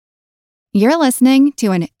You're listening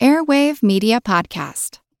to an Airwave Media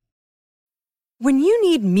Podcast. When you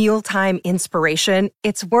need mealtime inspiration,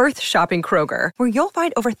 it's worth shopping Kroger, where you'll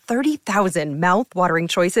find over 30,000 mouth-watering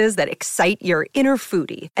choices that excite your inner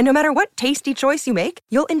foodie. And no matter what tasty choice you make,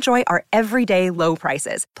 you'll enjoy our everyday low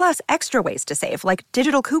prices, plus extra ways to save, like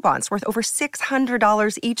digital coupons worth over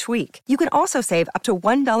 $600 each week. You can also save up to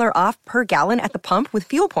 $1 off per gallon at the pump with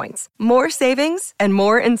fuel points. More savings and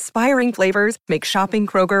more inspiring flavors make shopping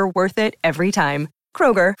Kroger worth it every time.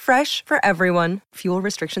 Kroger, fresh for everyone. Fuel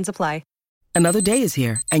restrictions apply. Another day is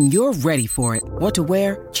here, and you're ready for it. What to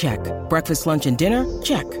wear? Check. Breakfast, lunch, and dinner?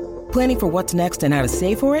 Check. Planning for what's next and how to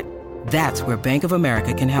save for it? That's where Bank of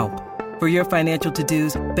America can help. For your financial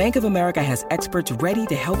to-dos, Bank of America has experts ready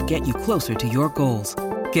to help get you closer to your goals.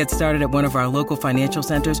 Get started at one of our local financial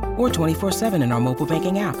centers or 24/7 in our mobile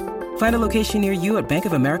banking app. Find a location near you at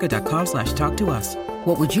bankofamerica.com/talktous.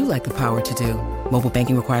 What would you like the power to do? Mobile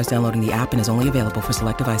banking requires downloading the app and is only available for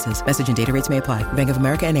select devices. Message and data rates may apply. Bank of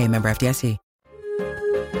America N.A., member FDIC.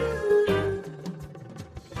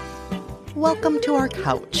 Welcome to our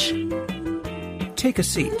couch. Take a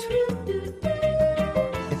seat.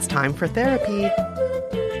 It's time for therapy.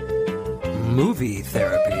 Movie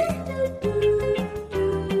therapy.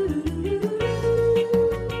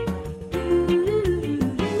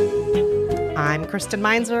 I'm Kristen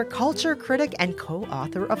Meinzer, culture critic and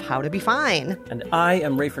co-author of How to Be Fine. And I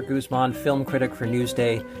am Rafer Guzman, film critic for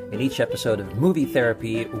Newsday. In each episode of Movie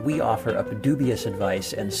Therapy, we offer up dubious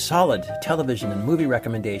advice and solid television and movie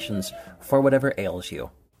recommendations for whatever ails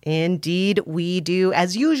you. Indeed, we do.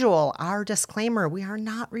 As usual, our disclaimer, we are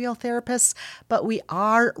not real therapists, but we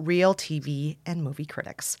are real TV and movie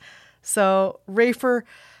critics. So, Rafer,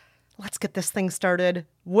 let's get this thing started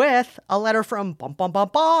with a letter from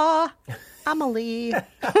Emily.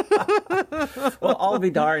 Well, I'll be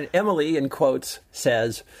darned. Emily, in quotes,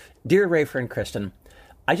 says, "Dear Rafer and Kristen,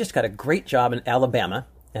 I just got a great job in Alabama,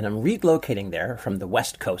 and I'm relocating there from the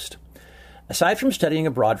West Coast. Aside from studying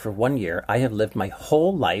abroad for 1 year, I have lived my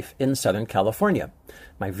whole life in Southern California.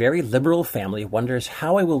 My very liberal family wonders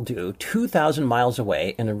how I will do 2,000 miles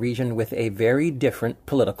away in a region with a very different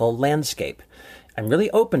political landscape. I'm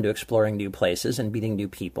really open to exploring new places and meeting new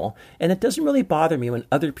people, and it doesn't really bother me when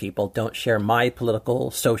other people don't share my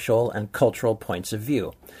political, social, and cultural points of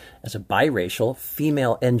view. As a biracial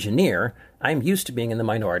female engineer, I'm used to being in the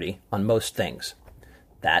minority on most things.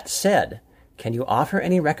 That said, can you offer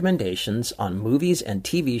any recommendations on movies and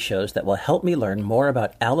TV shows that will help me learn more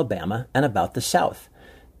about Alabama and about the South?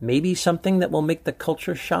 Maybe something that will make the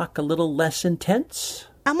culture shock a little less intense?"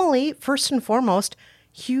 Emily, first and foremost,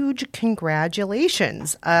 huge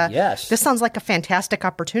congratulations. Yes. This sounds like a fantastic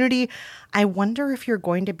opportunity. I wonder if you're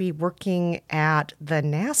going to be working at the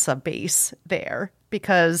NASA base there,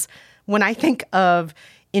 because when I think of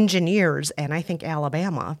engineers and I think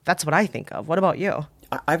Alabama, that's what I think of. What about you?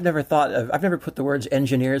 I've never put the words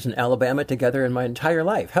engineers and Alabama together in my entire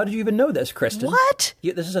life. How did you even know this, Kristen? What?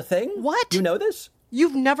 This is a thing? What? You know this?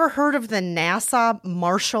 You've never heard of the NASA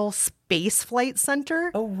Marshall Space Flight Center?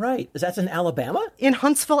 Oh, right. That's in Alabama? In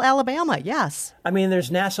Huntsville, Alabama, yes. I mean, there's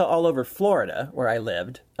NASA all over Florida, where I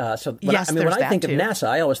lived. When I think that of too. NASA,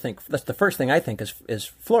 I always think that's the first thing I think is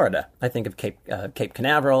Florida. I think of Cape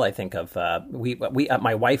Canaveral. I think of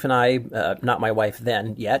my wife and I, not my wife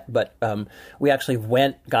then yet, but we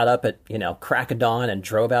actually got up at crack of dawn and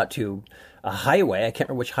drove out to a highway. I can't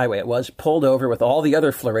remember which highway it was. Pulled over with all the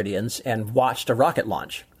other Floridians and watched a rocket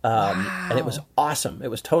launch. Wow. And it was awesome. It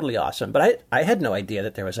was totally awesome. But I had no idea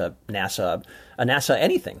that there was a NASA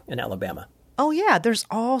anything in Alabama. Oh, yeah. There's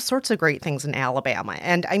all sorts of great things in Alabama.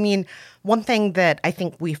 And I mean, one thing that I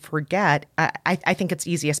think we forget, I think it's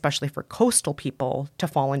easy, especially for coastal people, to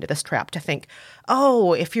fall into this trap, to think,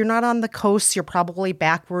 oh, if you're not on the coast, you're probably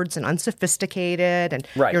backwards and unsophisticated, and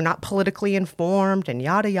right. You're not politically informed, and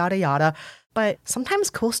yada, yada, yada. But sometimes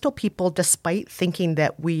coastal people, despite thinking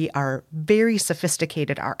that we are very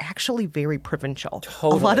sophisticated, are actually very provincial.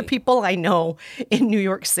 Totally. A lot of people I know in New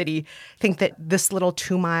York City think that this little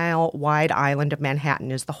 2-mile wide island of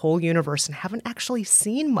Manhattan is the whole universe and haven't actually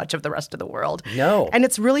seen much of the rest of the world. No. And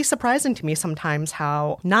it's really surprising to me sometimes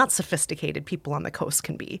how not sophisticated people on the coast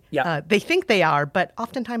can be. Yeah. They think they are, but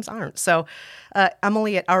oftentimes aren't. So,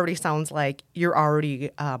 Emily, it already sounds like you're already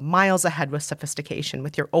miles ahead with sophistication,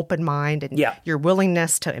 with your open mind and your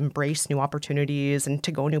willingness to embrace new opportunities and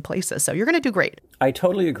to go new places. So you're going to do great. I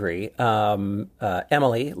totally agree.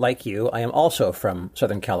 Emily, like you, I am also from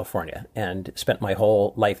Southern California and spent my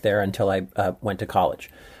whole life there until I went to college.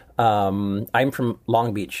 I'm from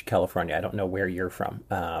Long Beach, California. I don't know where you're from.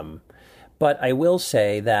 But I will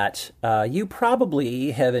say that you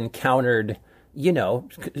probably have encountered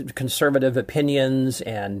conservative opinions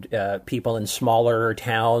and people in smaller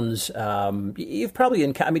towns. You've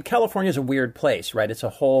probably California is a weird place, right? It's a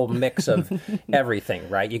whole mix of everything,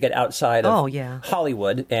 right? You get outside of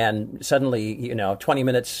Hollywood and suddenly, 20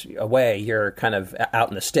 minutes away, you're kind of out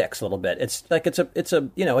in the sticks a little bit. It's like it's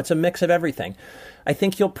a mix of everything. I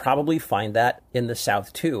think you'll probably find that in the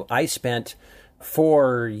South too. I spent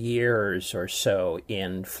 4 years or so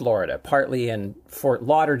in Florida, partly in Fort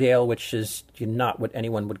Lauderdale, which is not what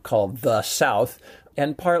anyone would call the South,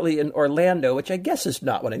 and partly in Orlando, which I guess is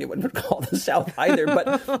not what anyone would call the South either,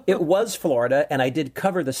 but it was Florida, and I did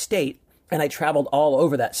cover the state. And I traveled all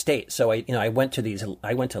over that state. So I went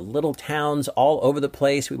to little towns all over the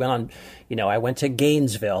place. We went on, I went to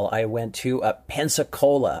Gainesville. I went to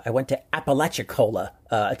Pensacola. I went to Apalachicola,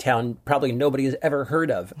 a town probably nobody has ever heard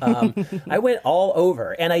of. I went all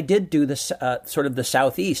over, and I did do this sort of the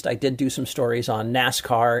Southeast. I did do some stories on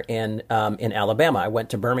NASCAR in Alabama. I went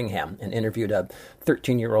to Birmingham and interviewed a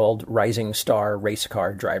 13-year-old rising star race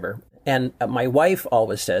car driver. And my wife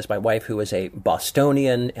always says, my wife who is a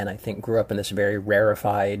Bostonian and I think grew up in this very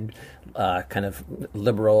rarefied, kind of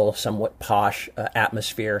liberal, somewhat posh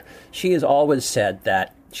atmosphere, she has always said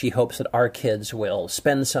that she hopes that our kids will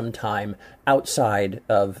spend some time outside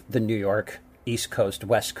of the New York East Coast,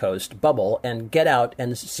 West Coast bubble and get out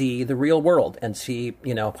and see the real world and see,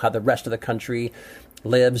 how the rest of the country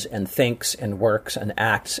lives and thinks and works and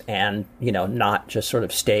acts and, not just sort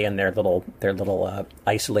of stay in their little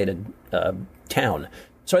isolated town.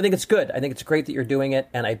 So I think it's good. I think it's great that you're doing it.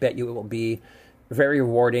 And I bet you it will be very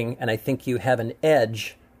rewarding. And I think you have an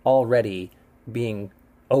edge already being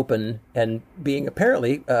open and being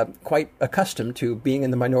apparently quite accustomed to being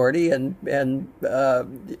in the minority and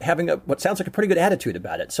having what sounds like a pretty good attitude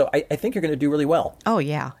about it. So I think you're going to do really well. Oh,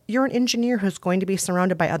 yeah. You're an engineer who's going to be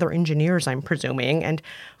surrounded by other engineers, I'm presuming, and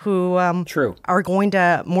who are going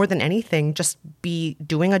to, more than anything, just be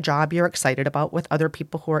doing a job you're excited about with other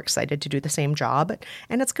people who are excited to do the same job.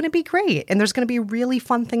 And it's going to be great. And there's going to be really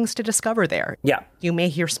fun things to discover there. Yeah. You may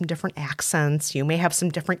hear some different accents. You may have some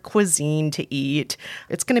different cuisine to eat.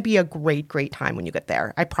 It's going to be a great, great time when you get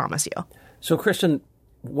there. I promise you. So, Kristen,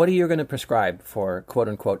 what are you going to prescribe for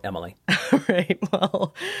quote-unquote Emily? Right.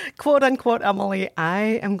 Well, quote-unquote Emily,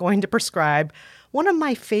 I am going to prescribe one of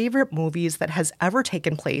my favorite movies that has ever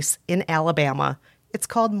taken place in Alabama. It's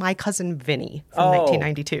called My Cousin Vinny from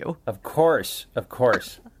 1992. Of course.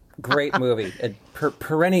 Great movie. A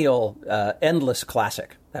perennial, endless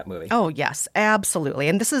classic, that movie. Oh, yes, absolutely.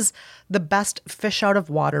 And this is the best fish out of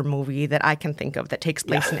water movie that I can think of that takes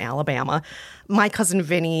place in Alabama. My Cousin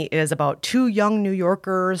Vinny is about two young New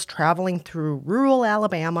Yorkers traveling through rural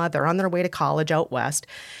Alabama. They're on their way to college out west,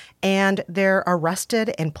 and they're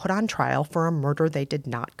arrested and put on trial for a murder they did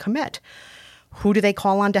not commit. Who do they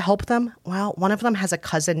call on to help them? Well, one of them has a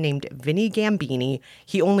cousin named Vinny Gambini.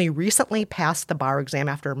 He only recently passed the bar exam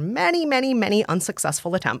after many, many, many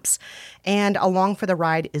unsuccessful attempts. And along for the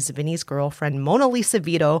ride is Vinny's girlfriend, Mona Lisa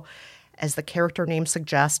Vito. As the character name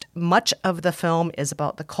suggests, much of the film is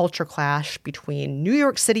about the culture clash between New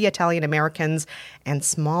York City Italian Americans and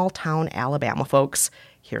small-town Alabama folks.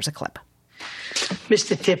 Here's a clip.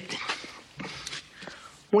 Mr. Tipton,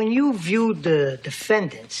 when you viewed the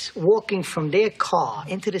defendants walking from their car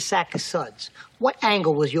into the sack of suds, what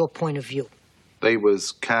angle was your point of view? They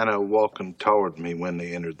was kind of walking toward me when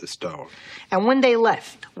they entered the store. And when they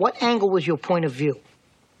left, what angle was your point of view?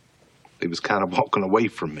 They was kind of walking away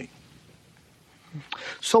from me.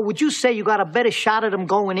 So would you say you got a better shot at them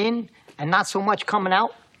going in and not so much coming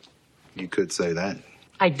out? You could say that.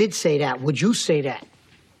 I did say that. Would you say that?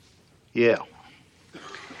 Yeah.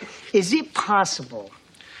 Is it possible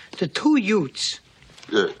the two Utes...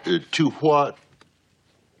 Two what?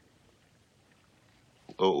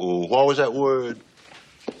 What was that word?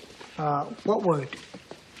 What word?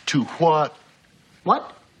 To what?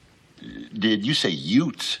 What? Did you say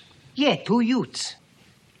Utes? Yeah, two Utes.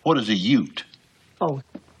 What is a Ute? Oh,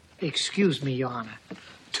 excuse me, Your Honor.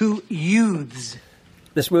 Two youths.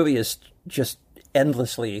 This movie is just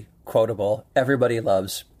endlessly quotable. Everybody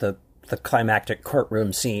loves the climactic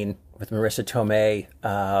courtroom scene with Marissa Tomei.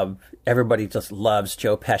 Everybody just loves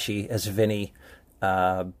Joe Pesci as Vinny.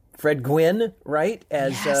 Fred Gwynne, right?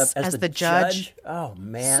 As the judge. Oh,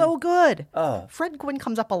 man. So good. Oh. Fred Gwynne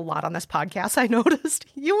comes up a lot on this podcast, I noticed.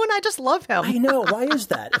 You and I just love him. I know. Why is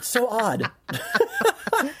that? It's so odd.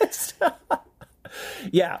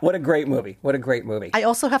 Yeah, what a great movie. What a great movie. I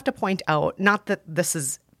also have to point out, not that this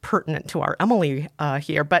is pertinent to our Emily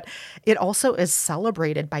here, but it also is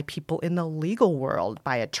celebrated by people in the legal world,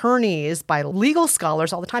 by attorneys, by legal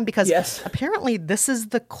scholars all the time, because apparently this is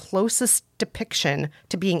the closest depiction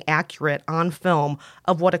to being accurate on film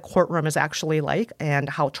of what a courtroom is actually like and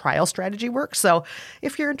how trial strategy works. So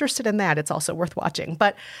if you're interested in that, it's also worth watching.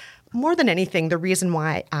 But more than anything, the reason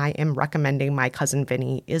why I am recommending My Cousin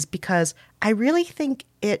Vinny is because I really think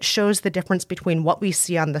it shows the difference between what we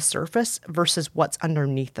see on the surface versus what's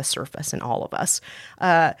underneath the surface in all of us.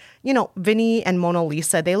 Vinny and Mona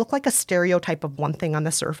Lisa, they look like a stereotype of one thing on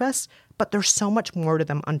the surface, but there's so much more to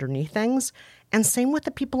them underneath things. And same with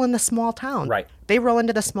the people in the small town. Right. They roll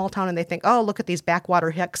into the small town and they think, oh, look at these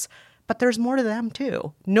backwater hicks. But there's more to them,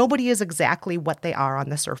 too. Nobody is exactly what they are on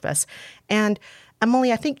the surface. And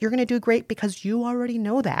Emily, I think you're going to do great because you already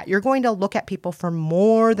know that. You're going to look at people for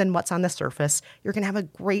more than what's on the surface. You're going to have a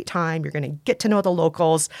great time. You're going to get to know the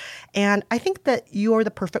locals. And I think that you are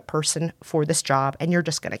the perfect person for this job, and you're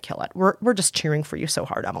just going to kill it. We're just cheering for you so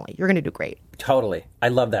hard, Emily. You're going to do great. Totally. I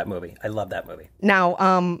love that movie. Now,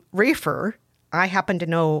 Rafer, I happen to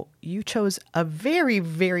know you chose a very,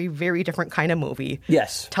 very, very different kind of movie.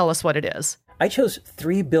 Yes. Tell us what it is. I chose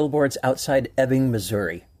 3 Billboards Outside Ebbing,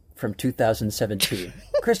 Missouri from 2017.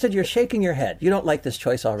 Kristen, you're shaking your head. You don't like this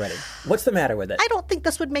choice already. What's the matter with it? I don't think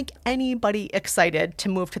this would make anybody excited to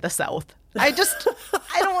move to the South. I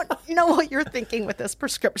don't know what you're thinking with this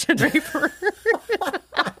prescription, Rafer.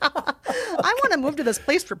 I want to move to this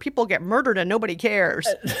place where people get murdered and nobody cares.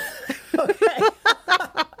 Okay.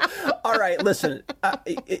 All right, listen,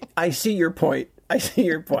 I see your point.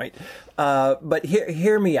 But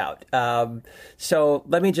hear me out. So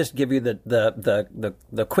let me just give you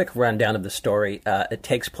the quick rundown of the story. It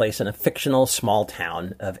takes place in a fictional small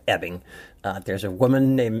town of Ebbing. There's a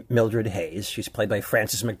woman named Mildred Hayes. She's played by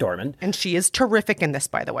Frances McDormand. And she is terrific in this,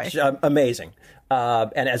 by the way. Amazing.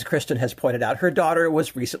 And as Kristen has pointed out, her daughter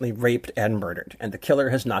was recently raped and murdered, and the killer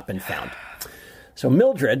has not been found. So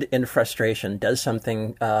Mildred, in frustration, does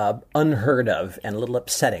something unheard of and a little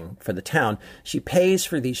upsetting for the town. She pays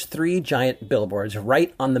for these 3 giant billboards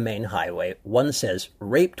right on the main highway. One says,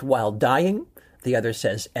 raped while dying. The other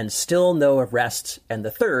says, and still no arrests. And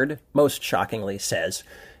the third, most shockingly, says,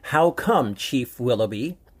 how come, Chief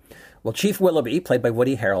Willoughby? Well, Chief Willoughby, played by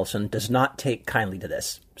Woody Harrelson, does not take kindly to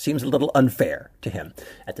this. Seems a little unfair to him.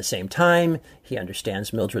 At the same time, he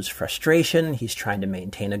understands Mildred's frustration. He's trying to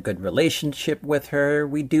maintain a good relationship with her.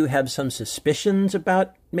 We do have some suspicions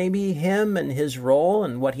about maybe him and his role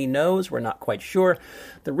and what he knows. We're not quite sure.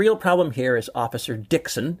 The real problem here is Officer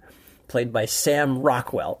Dixon, played by Sam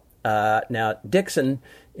Rockwell. Now, Dixon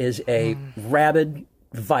is a rabid,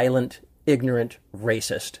 violent, ignorant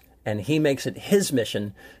racist. And he makes it his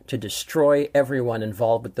mission to destroy everyone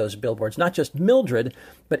involved with those billboards, not just Mildred,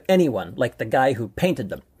 but anyone, like the guy who painted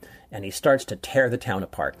them. And he starts to tear the town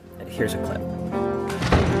apart. And here's a clip.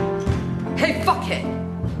 Hey, fuckhead!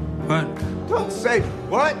 What? Don't say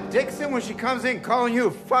what, Dixon, when she comes in calling you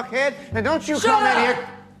a fuckhead? And don't you Shut come up! in here...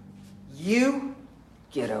 You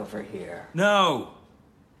get over here. No.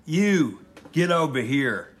 You get over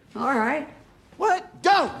here. All right. What?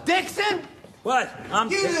 Don't, Dixon! What?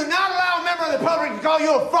 You do not allow a member of the public to call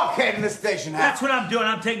you a fuckhead in the station house. That's what I'm doing.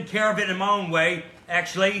 I'm taking care of it in my own way,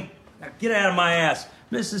 actually. Now get out of my ass.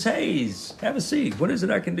 Mrs. Hayes, have a seat. What is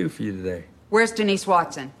it I can do for you today? Where's Denise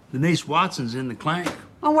Watson? Denise Watson's in the clank.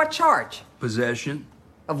 On what charge? Possession.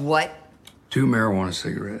 Of what? 2 marijuana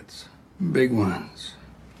cigarettes. Big ones.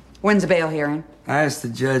 When's the bail hearing? I asked the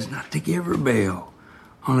judge not to give her bail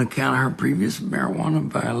on account of her previous marijuana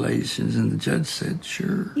violations, and the judge said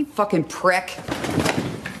sure. You fucking prick.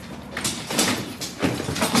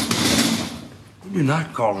 You do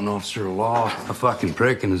not call an officer of law a fucking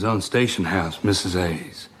prick in his own station house, Mrs.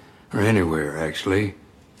 Hayes. Or anywhere, actually.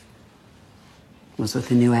 What's with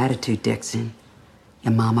the new attitude, Dixon?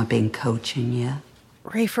 Your mama been coaching you?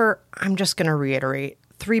 Rafer, I'm just going to reiterate.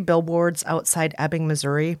 3 billboards outside Ebbing,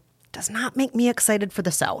 Missouri does not make me excited for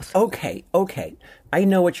the South. Okay. I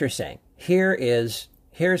know what you're saying. Here's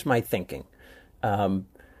my thinking.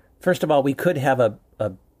 First of all, we could have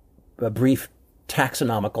a brief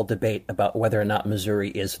taxonomical debate about whether or not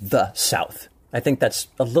Missouri is the South. I think that's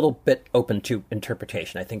a little bit open to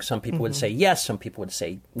interpretation. I think some people would say yes, some people would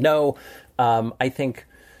say no. I think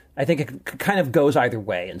it kind of goes either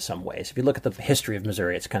way in some ways. If you look at the history of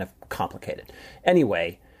Missouri, it's kind of complicated.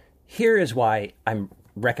 Anyway, here is why I'm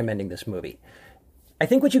recommending this movie. I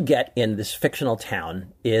think what you get in this fictional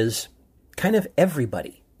town is kind of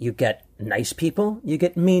everybody. You get nice people, you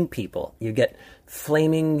get mean people, you get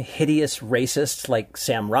flaming, hideous racists like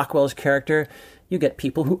Sam Rockwell's character, You get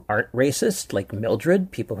people who aren't racist, like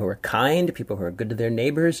Mildred, people who are kind, people who are good to their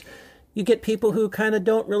neighbors. You get people who kind of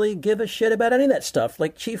don't really give a shit about any of that stuff,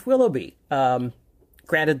 like Chief Willoughby.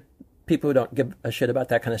 Granted, people who don't give a shit about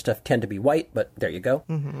that kind of stuff tend to be white, but there you go.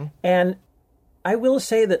 Mm-hmm. And I will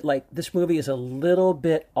say that, like, this movie is a little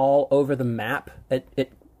bit all over the map.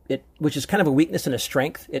 It which is kind of a weakness and a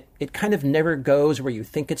strength. It kind of never goes where you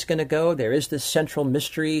think it's going to go. There is this central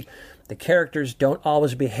mystery. The characters don't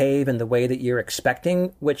always behave in the way that you're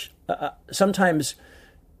expecting, which sometimes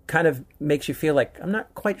kind of makes you feel like, I'm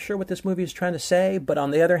not quite sure what this movie is trying to say. But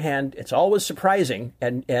on the other hand, it's always surprising,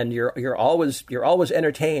 and you're always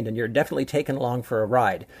entertained, and you're definitely taken along for a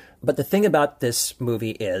ride. But the thing about this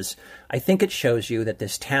movie is, I think it shows you that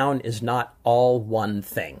this town is not all one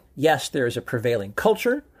thing. Yes, there is a prevailing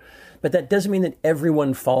culture, but that doesn't mean that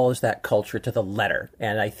everyone follows that culture to the letter.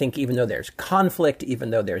 And I think even though there's conflict, even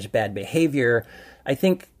though there's bad behavior, I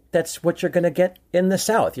think that's what you're going to get in the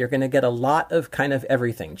South. You're going to get a lot of kind of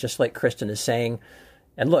everything, just like Kristen is saying.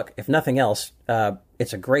 And look, if nothing else,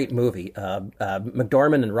 it's a great movie.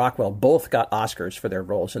 McDormand and Rockwell both got Oscars for their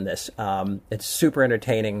roles in this. It's super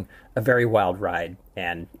entertaining, a very wild ride,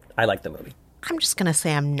 and I like the movie. I'm just going to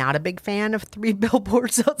say I'm not a big fan of Three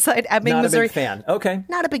Billboards Outside Ebbing, Missouri. Not a big fan. Okay.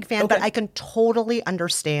 Not a big fan, Okay. but I can totally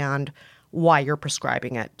understand why you're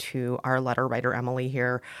prescribing it to our letter writer, Emily,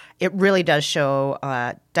 here. It really does show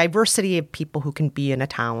diversity of people who can be in a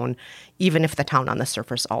town, even if the town on the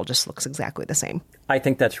surface all just looks exactly the same. I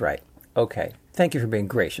think that's right. Okay. Thank you for being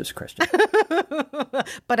gracious, Kristen.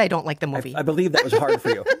 But I don't like the movie. I believe that was hard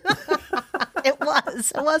for you. It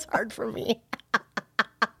was hard for me.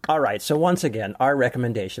 All right, so once again, our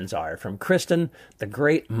recommendations are from Kristen, the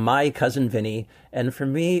great My Cousin Vinny, and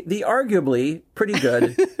from me, the arguably pretty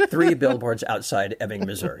good Three Billboards Outside Ebbing,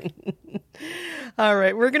 Missouri. All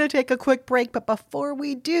right, we're going to take a quick break, but before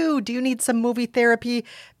we do you need some movie therapy?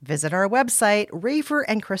 Visit our website,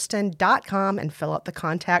 raferandkristen.com, and fill out the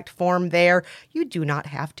contact form there. You do not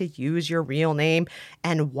have to use your real name.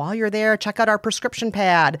 And while you're there, check out our prescription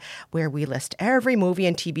pad, where we list every movie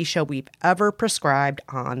and TV show we've ever prescribed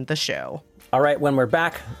on the show. All right, when we're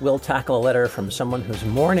back, we'll tackle a letter from someone who's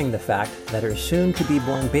mourning the fact that her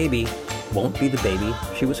soon-to-be-born baby won't be the baby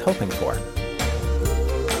she was hoping for.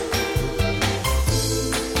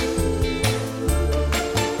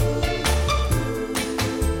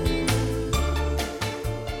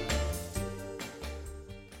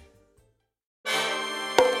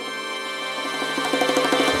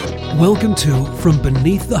 Welcome to From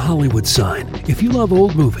Beneath the Hollywood Sign. If you love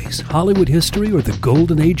old movies, Hollywood history, or the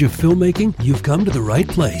golden age of filmmaking, you've come to the right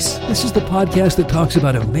place. This is the podcast that talks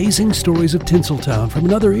about amazing stories of Tinseltown from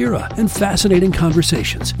another era and fascinating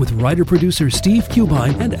conversations with writer-producer Steve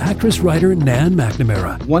Cubine and actress-writer Nan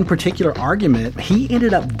McNamara. One particular argument, he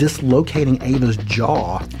ended up dislocating Ava's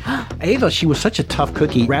jaw. Ava, she was such a tough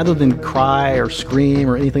cookie. Rather than cry or scream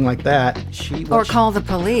or anything like that, Or call the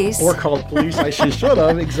police. Or call the police like she should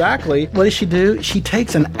have, exactly. What does she do? She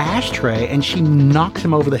takes an ashtray and she knocks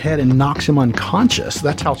him over the head and knocks him unconscious.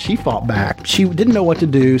 That's how she fought back. She didn't know what to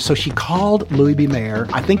do, so she called Louis B. Mayer.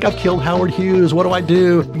 I think I've killed Howard Hughes. What do I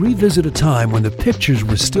do? Revisit a time when the pictures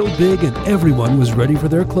were still big and everyone was ready for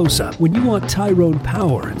their close-up. When you want Tyrone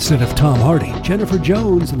Power instead of Tom Hardy, Jennifer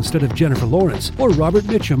Jones instead of Jennifer Lawrence, or Robert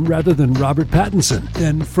Mitchum rather than Robert Pattinson,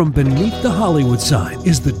 then From Beneath the Hollywood Sign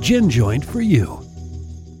is the gin joint for you.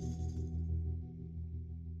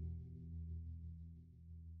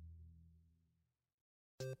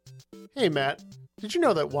 Hey, Matt, did you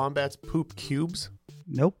know that wombats poop cubes?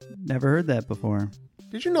 Nope, never heard that before.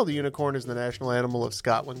 Did you know the unicorn is the national animal of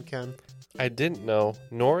Scotland, Ken? I didn't know,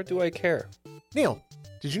 nor do I care. Neil,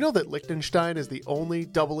 did you know that Liechtenstein is the only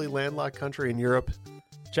doubly landlocked country in Europe?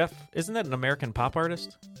 Jeff, isn't that an American pop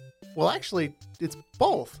artist? Well, actually, it's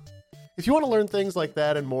both. If you want to learn things like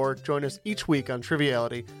that and more, join us each week on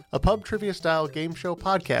Triviality, a pub trivia-style game show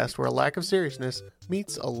podcast where a lack of seriousness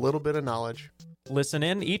meets a little bit of knowledge. Listen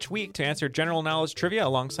in each week to answer general knowledge trivia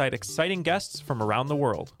alongside exciting guests from around the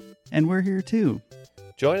world. And we're here too.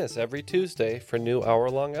 Join us every Tuesday for new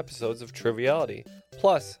hour-long episodes of Triviality,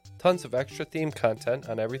 plus tons of extra theme content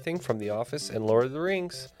on everything from The Office and Lord of the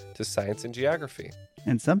Rings to science and geography.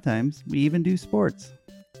 And sometimes we even do sports.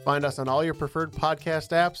 Find us on all your preferred podcast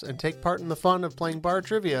apps and take part in the fun of playing bar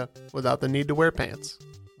trivia without the need to wear pants.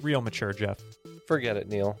 Real mature, Jeff. Forget it,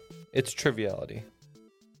 Neil. It's Triviality.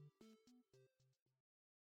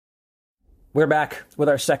 We're back with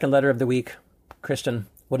our second letter of the week. Kristen,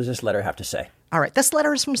 what does this letter have to say? All right, this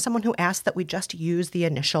letter is from someone who asked that we just use the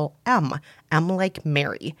initial M like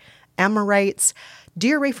Mary. Emma writes,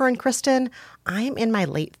 Dear Rafer and Kristen, I am in my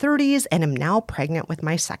late 30s and am now pregnant with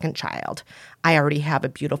my second child. I already have a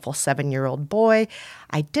beautiful 7-year-old boy.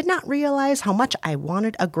 I did not realize how much I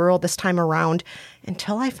wanted a girl this time around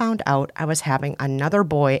until I found out I was having another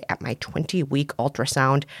boy at my 20-week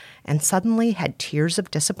ultrasound and suddenly had tears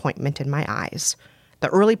of disappointment in my eyes. The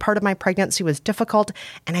early part of my pregnancy was difficult,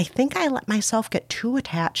 and I think I let myself get too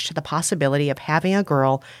attached to the possibility of having a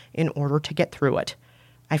girl in order to get through it.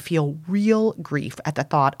 I feel real grief at the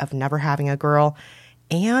thought of never having a girl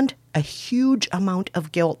and a huge amount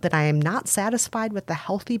of guilt that I am not satisfied with the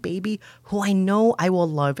healthy baby who I know I will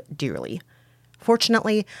love dearly.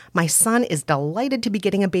 Fortunately, my son is delighted to be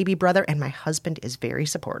getting a baby brother, and my husband is very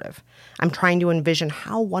supportive. I'm trying to envision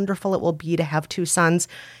how wonderful it will be to have 2 sons.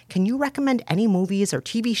 Can you recommend any movies or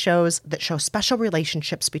TV shows that show special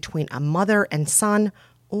relationships between a mother and son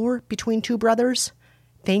or between 2 brothers?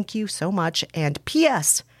 Thank you so much. And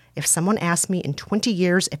P.S. If someone asks me in 20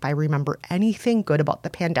 years if I remember anything good about the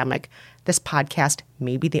pandemic, this podcast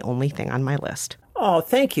may be the only thing on my list. Oh,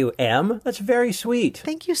 thank you, Em. That's very sweet.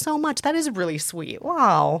 Thank you so much. That is really sweet.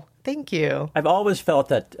 Wow. Thank you. I've always felt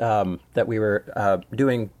that that we were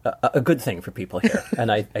doing a good thing for people here,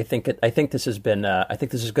 and I think this has been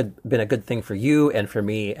been a good thing for you and for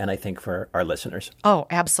me, and I think for our listeners. Oh,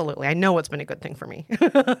 absolutely. I know it's been a good thing for me.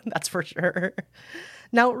 That's for sure.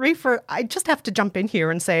 Now, Rafer, I just have to jump in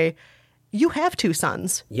here and say, you have 2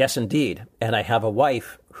 sons. Yes, indeed, and I have a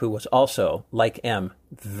wife who was also, like Em,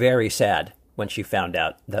 very sad when she found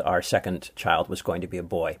out that our second child was going to be a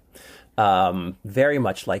boy. Very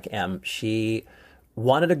much like Em, she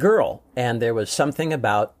wanted a girl, and there was something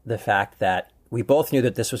about the fact that we both knew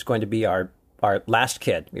that this was going to be our last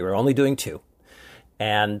kid. We were only doing 2,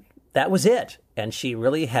 and that was it. And she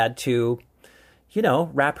really had to,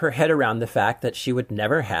 wrap her head around the fact that she would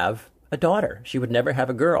never have a daughter. She would never have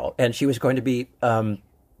a girl, and she was going to be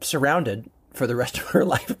surrounded for the rest of her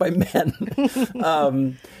life by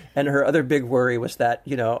men. And her other big worry was that,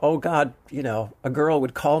 oh God, a girl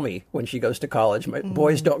would call me when she goes to college.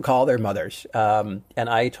 Boys don't call their mothers. And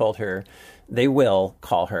I told her they will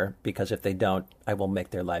call her, because if they don't, I will make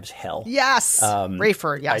their lives hell. Yes.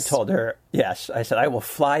 Rafer, yes. I told her, yes. I said, I will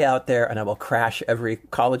fly out there and I will crash every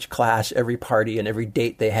college class, every party, and every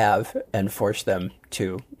date they have and force them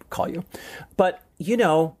to call you. But,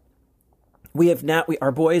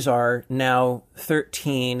 our boys are now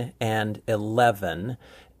 13 and 11,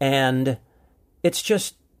 and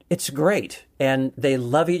it's great. And they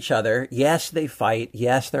love each other. Yes, they fight.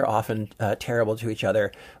 Yes, they're often terrible to each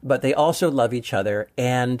other, but they also love each other.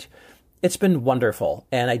 And it's been wonderful.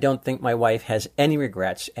 And I don't think my wife has any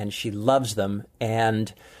regrets, and she loves them.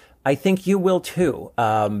 And I think you will too.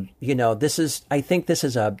 I think this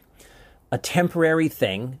is a temporary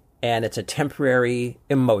thing, and it's a temporary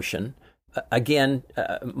emotion. Again,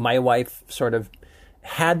 my wife sort of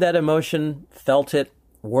had that emotion, felt it,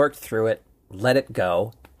 worked through it, let it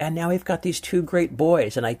go, and now we've got these 2 great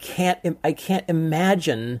boys, and I can't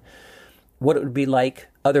imagine what it would be like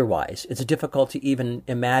otherwise. It's difficult to even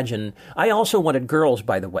imagine. I also wanted girls,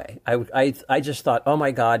 by the way. I just thought, oh my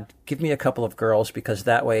God, give me a couple of girls, because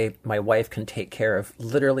that way my wife can take care of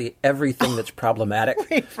literally everything that's problematic,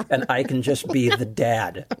 and I can just be the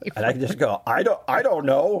dad. And I can just go, I don't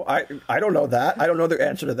know. I don't know that. I don't know the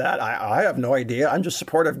answer to that. I have no idea. I'm just a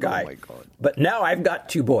supportive guy. Oh my God. But now I've got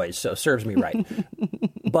 2 boys, so serves me right.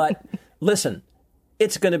 But listen,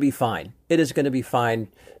 it's going to be fine. It is going to be fine.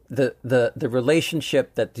 The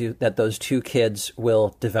relationship that those 2 kids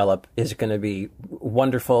will develop is going to be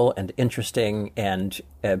wonderful and interesting and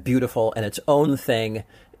beautiful and its own thing.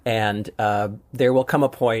 And there will come a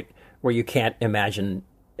point where you can't imagine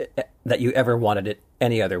that you ever wanted it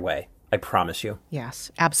any other way. I promise you.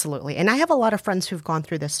 Yes, absolutely. And I have a lot of friends who've gone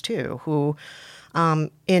through this too, who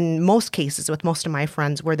in most cases, with most of my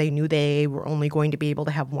friends, where they knew they were only going to be able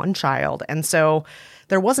to have 1 child. And so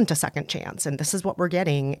there wasn't a second chance, and this is what we're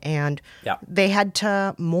getting. And they had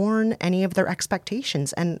to mourn any of their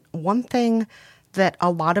expectations. And one thing that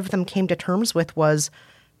a lot of them came to terms with was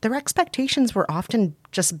their expectations were often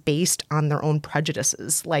just based on their own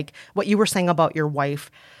prejudices. Like what you were saying about your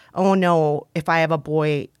wife. Oh no, if I have a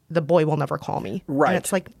boy, the boy will never call me. Right. And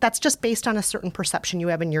it's like, that's just based on a certain perception you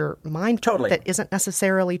have in your mind. Totally. That isn't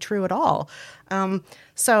necessarily true at all.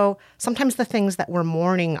 So sometimes the things that we're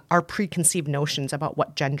mourning are preconceived notions about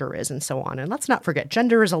what gender is and so on. And let's not forget,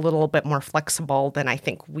 gender is a little bit more flexible than I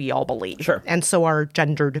think we all believe. Sure. And so are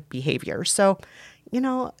gendered behaviors. So,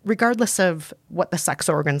 regardless of what the sex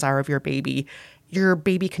organs are of your baby, your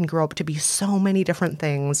baby can grow up to be so many different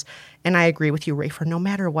things. And I agree with you, Rafer, no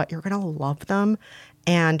matter what, you're going to love them.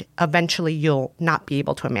 And eventually you'll not be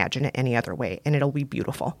able to imagine it any other way. And it'll be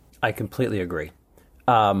beautiful. I completely agree.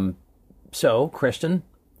 So, Kristen,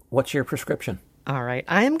 what's your prescription? All right.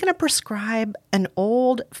 I am going to prescribe an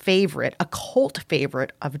old favorite, a cult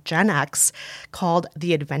favorite of Gen X called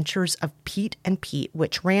The Adventures of Pete and Pete,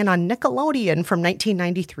 which ran on Nickelodeon from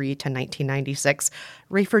 1993 to 1996.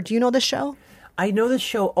 Rafer, do you know the show? I know this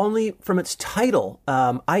show only from its title.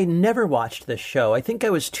 I never watched this show. I think I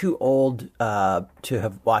was too old to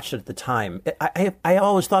have watched it at the time. I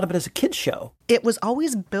always thought of it as a kid's show. It was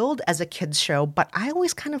always billed as a kids show, but I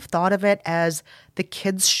always kind of thought of it as the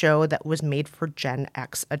kids show that was made for Gen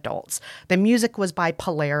X adults. The music was by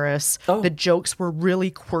Polaris. The jokes were really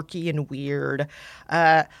quirky and weird.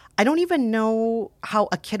 I don't even know how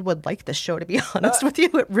a kid would like this show, to be honest with you.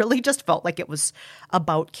 It really just felt like it was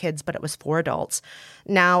about kids, but it was for adults.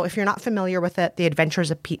 Now, if you're not familiar with it, The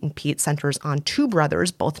Adventures of Pete and Pete centers on two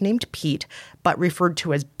brothers, both named Pete, but referred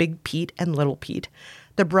to as Big Pete and Little Pete.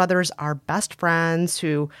 The brothers are best friends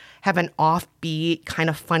who have an offbeat, kind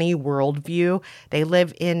of funny worldview. They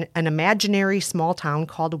live in an imaginary small town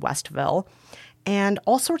called Westville, and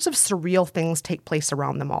all sorts of surreal things take place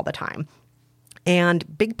around them all the time.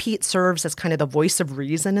 And Big Pete serves as kind of the voice of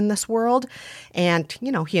reason in this world. And,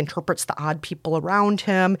 you know, he interprets the odd people around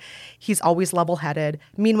him. He's always level-headed.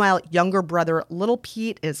 Meanwhile, younger brother Little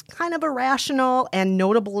Pete is kind of irrational. And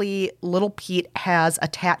notably, Little Pete has a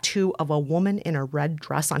tattoo of a woman in a red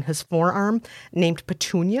dress on his forearm named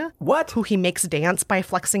Petunia. What? Who he makes dance by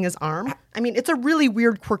flexing his arm. I mean, it's a really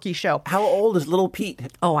weird, quirky show. How old is Little Pete?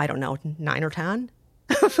 Oh, I don't know, 9 or 10?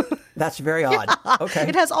 That's very odd. Yeah. Okay.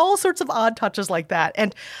 It has all sorts of odd touches like that.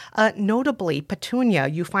 And notably, Petunia,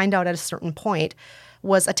 you find out at a certain point,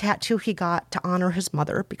 was a tattoo he got to honor his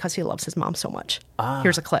mother because he loves his mom so much.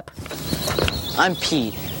 Here's a clip. I'm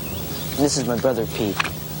Pete, and this is my brother Pete.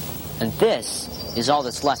 And this is all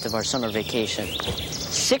that's left of our summer vacation.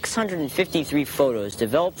 653 photos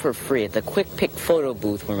developed for free at the Quick Pick photo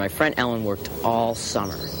booth where my friend Ellen worked all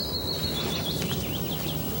summer.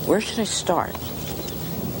 Where should I start?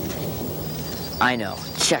 I know.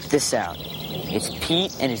 Check this out. It's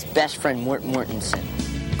Pete and his best friend Mort Mortensen,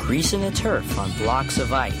 greasing the turf on blocks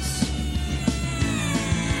of ice.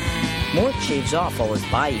 Mort shaves off all his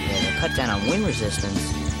body hair to cut down on wind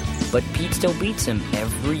resistance, but Pete still beats him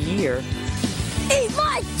every year. Eat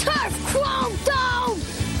my turf, Chrome Dome!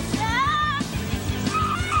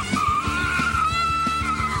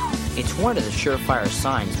 It's one of the surefire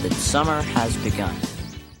signs that summer has begun.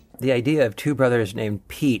 The idea of two brothers named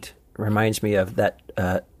Pete reminds me of that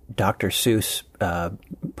Dr. Seuss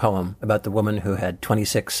poem about the woman who had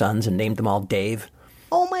 26 sons and named them all Dave.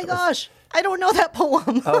 Oh my gosh, I don't know that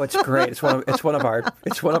poem. Oh, it's great. It's one of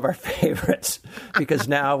our favorites because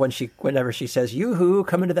now whenever she says "Yoo-hoo,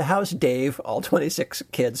 come into the house, Dave," all 26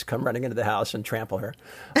 kids come running into the house and trample her.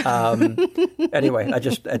 Anyway,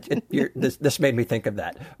 this made me think of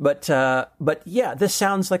that. But yeah, this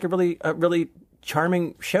sounds like a really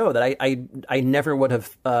charming show that I never would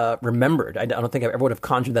have remembered. I don't think I ever would have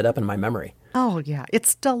conjured that up in my memory. Oh, yeah.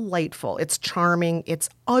 It's delightful. It's charming. It's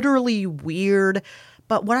utterly weird.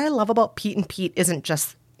 But what I love about Pete and Pete isn't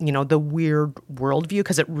just, you know, the weird worldview,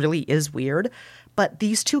 because it really is weird. But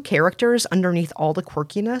these two characters, underneath all the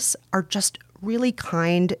quirkiness, are just really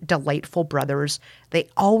kind, delightful brothers. They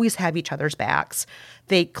always have each other's backs.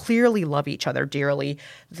 They clearly love each other dearly.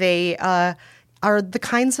 They are the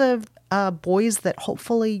kinds of boys that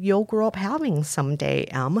hopefully you'll grow up having someday,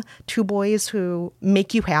 Em. Two boys who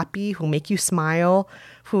make you happy, who make you smile,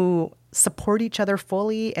 who support each other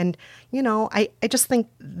fully. And, you know, I just think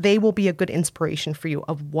they will be a good inspiration for you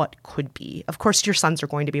of what could be. Of course, your sons are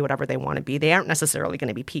going to be whatever they want to be. They aren't necessarily going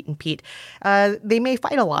to be Pete and Pete. They may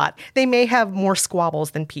fight a lot. They may have more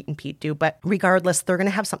squabbles than Pete and Pete do. But regardless, they're going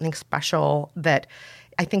to have something special that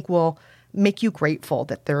I think will make you grateful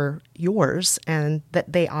that they're yours and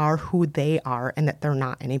that they are who they are and that they're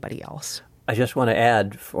not anybody else. I just want to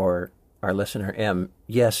add for our listener, M,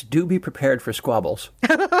 yes, do be prepared for squabbles.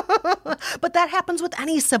 But that happens with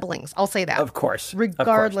any siblings. I'll say that. Of course.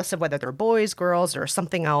 Regardless of whether they're boys, girls, or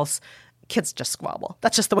something else, kids just squabble.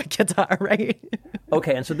 That's just the way kids are, right?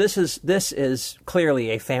 Okay, and so this is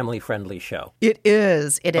clearly a family-friendly show. It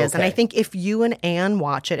is. It is. Okay. And I think if you and Anne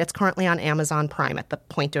watch it, it's currently on Amazon Prime at the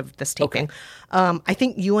point of this taping. Okay. I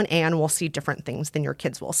think you and Anne will see different things than your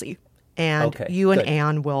kids will see. And you and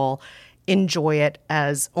Anne will enjoy it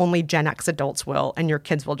as only Gen X adults will, and your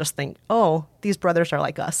kids will just think, oh, these brothers are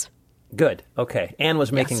like us. Good. Okay. Anne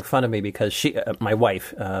was making fun of me because she, my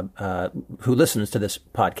wife, who listens to this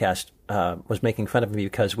podcast, was making fun of me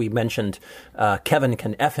because we mentioned Kevin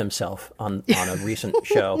can F himself on a recent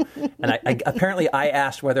show. And I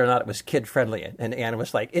asked whether or not it was kid friendly. And Anne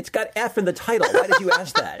was like, it's got F in the title. Why did you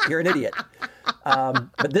ask that? You're an idiot.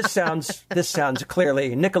 But this sounds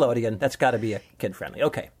clearly Nickelodeon. That's got to be a kid friendly.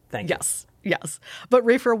 Okay. Thank you. Yes. But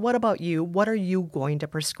Rafer, what about you? What are you going to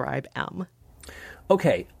prescribe M?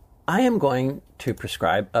 Okay. I am going to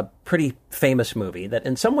prescribe a pretty famous movie that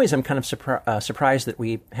in some ways I'm kind of surprised that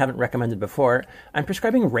we haven't recommended before. I'm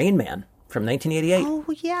prescribing Rain Man from 1988. Oh,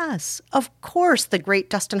 yes. Of course, the great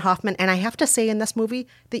Dustin Hoffman. And I have to say in this movie,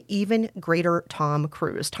 the even greater Tom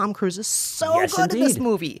Cruise. Tom Cruise is so good in this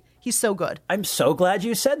movie. He's so good. I'm so glad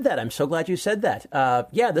you said that.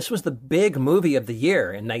 This was the big movie of the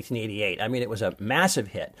year in 1988. I mean, it was a massive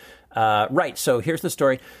hit. Right. So here's the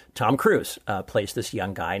story. Tom Cruise plays this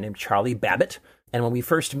young guy named Charlie Babbitt. And when we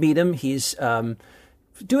first meet him, he's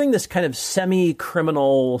doing this kind of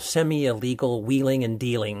semi-criminal, semi-illegal wheeling and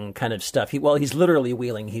dealing kind of stuff. He's literally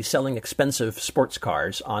wheeling. He's selling expensive sports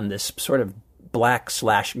cars on this sort of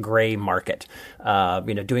black/gray market,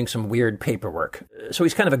 doing some weird paperwork. So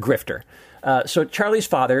he's kind of a grifter. So Charlie's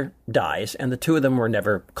father dies, and the two of them were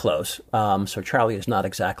never close. So Charlie is not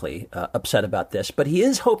exactly upset about this, but he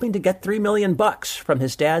is hoping to get $3 million from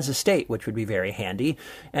his dad's estate, which would be very handy.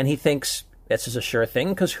 And he thinks this is a sure thing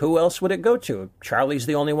because who else would it go to? Charlie's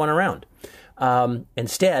the only one around.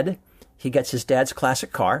 Instead, he gets his dad's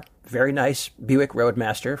classic car, very nice Buick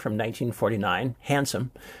Roadmaster from 1949,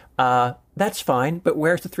 handsome. That's fine, but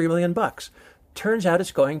where's the $3 million? Turns out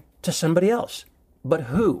it's going to somebody else. But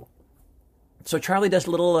who? So Charlie does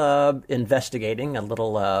a little investigating, a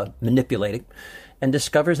little manipulating, and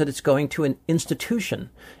discovers that it's going to an institution,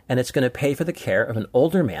 and it's going to pay for the care of an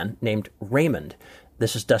older man named Raymond.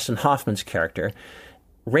 This is Dustin Hoffman's character.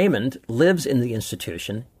 Raymond lives in the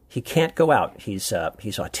institution. He can't go out. He's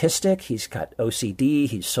autistic. He's got OCD.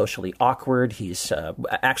 He's socially awkward. He's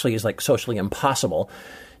like socially impossible.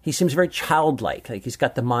 He seems very childlike. Like he's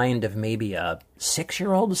got the mind of maybe a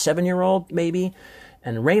 6-year-old, 7-year-old, maybe.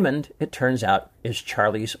 And Raymond, it turns out, is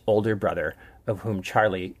Charlie's older brother, of whom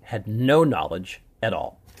Charlie had no knowledge at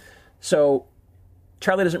all. So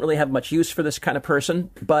Charlie doesn't really have much use for this kind of person,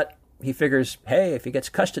 but he figures, hey, if he gets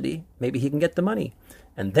custody, maybe he can get the money.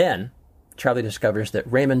 And then Charlie discovers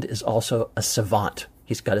that Raymond is also a savant.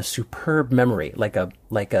 He's got a superb memory, like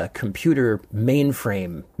a computer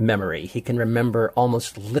mainframe memory. He can remember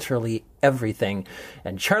almost literally everything.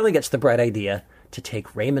 And Charlie gets the bright idea to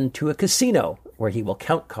take Raymond to a casino where he will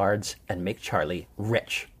count cards and make Charlie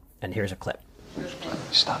rich. And here's a clip.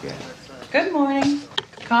 Stop it. Good morning.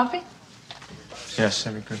 Coffee? Yes,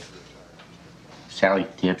 that'd be good. Sally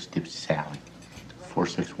Tips Sally.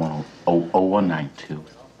 461-0192.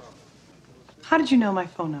 How did you know my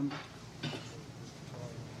phone number?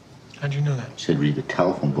 How'd you know that? Said read the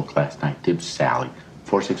telephone book last night. Tips Sally.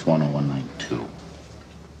 461-0192.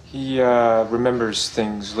 He remembers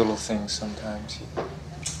things, little things sometimes.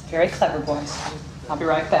 Very clever, boys. I'll be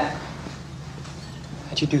right back.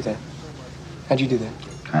 How'd you do that? I don't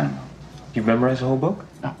know. You memorize the whole book?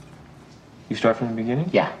 No. You start from the beginning?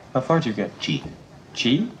 Yeah. How far did you get? G.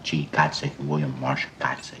 G? G. God's sake. William Marsh.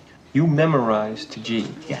 God's sake. You memorized to G?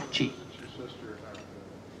 Yeah, G.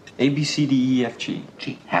 A, B, C, D, E, F, G.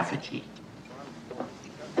 G. Half a G.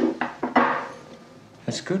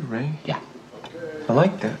 That's good, Ray. Yeah. I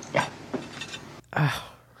like that. Yeah. Oh,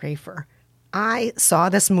 Rafer. I saw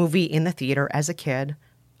this movie in the theater as a kid.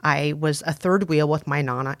 I was a third wheel with my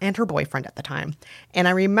Nana and her boyfriend at the time. And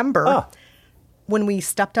I remember when we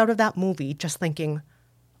stepped out of that movie just thinking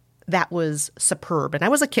that was superb. And I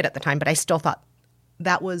was a kid at the time, but I still thought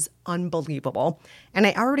that was unbelievable. And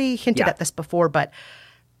I already hinted at this before, but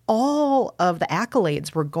all of the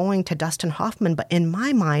accolades were going to Dustin Hoffman. But in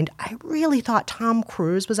my mind, I really thought Tom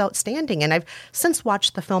Cruise was outstanding. And I've since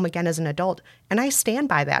watched the film again as an adult, and I stand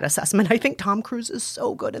by that assessment. I think Tom Cruise is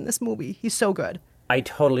so good in this movie. He's so good. I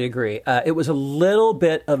totally agree. It was a little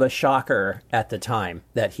bit of a shocker at the time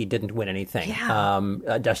that he didn't win anything. Yeah.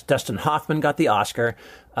 Dustin Hoffman got the Oscar.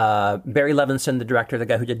 Barry Levinson, the director, the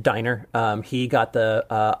guy who did Diner, he got the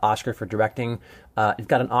Oscar for directing. It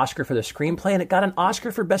got an Oscar for the screenplay, and it got an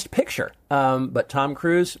Oscar for Best Picture. But Tom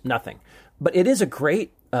Cruise, nothing. But it is a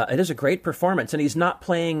great performance, and he's not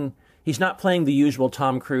playing the usual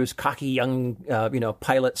Tom Cruise cocky young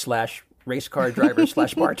pilot / race car driver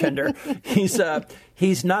 / bartender. He's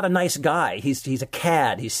not a nice guy. He's a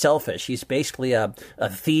cad. He's selfish. He's basically a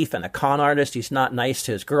thief and a con artist. He's not nice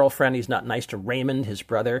to his girlfriend. He's not nice to Raymond, his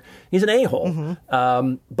brother. He's an a-hole.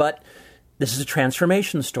 Mm-hmm. But this is a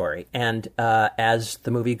transformation story. And as the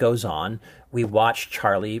movie goes on, we watch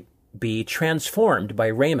Charlie be transformed by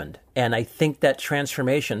Raymond. And I think that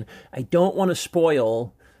transformation, I don't want to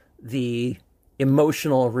spoil the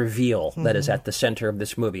emotional reveal that is at the center of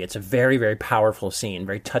this movie. It's a very, very powerful scene,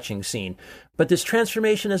 very touching scene. But this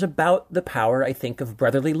transformation is about the power, I think, of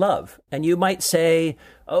brotherly love. And you might say,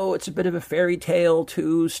 oh, it's a bit of a fairy tale,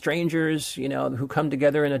 two strangers, who come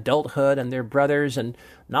together in adulthood and they're brothers, and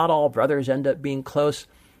not all brothers end up being close.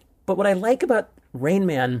 But what I like about Rain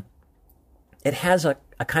Man, it has a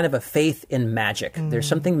kind of a faith in magic. There's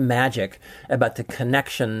something magic about the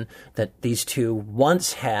connection that these two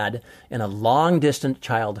once had in a long-distant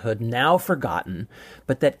childhood, now forgotten,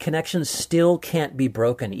 but that connection still can't be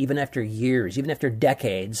broken, even after years, even after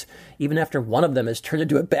decades, even after one of them has turned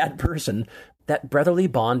into a bad person. That brotherly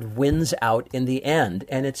bond wins out in the end,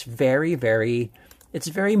 and it's very, very... It's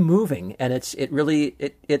very moving, and I'm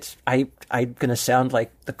going to sound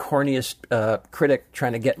like the corniest critic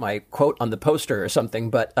trying to get my quote on the poster or something,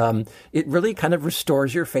 but it really kind of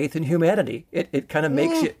restores your faith in humanity. It kind of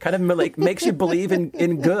makes you believe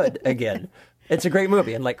in good again. It's a great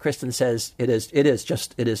movie, and like Kristen says, it is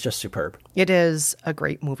just superb. It is a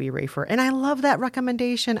great movie, Rafer, and I love that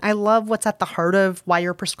recommendation. I love what's at the heart of why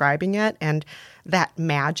you're prescribing it, and that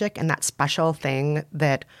magic and that special thing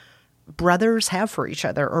that brothers have for each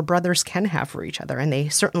other, or brothers can have for each other, and they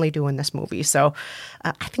certainly do in this movie. So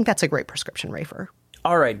I think that's a great prescription, Rafer.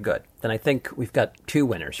 All right, good. Then I think we've got two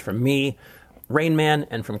winners. From me, Rain Man,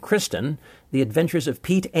 and from Kristen, The Adventures of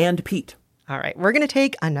Pete and Pete. All right, we're going to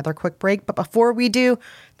take another quick break, but before we do,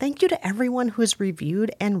 thank you to everyone who's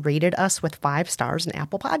reviewed and rated us with 5 stars in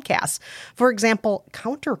Apple Podcasts. For example,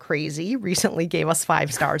 Counter Crazy recently gave us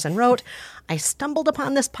 5 stars and wrote, I stumbled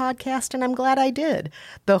upon this podcast and I'm glad I did.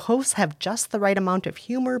 The hosts have just the right amount of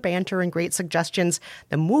humor, banter, and great suggestions.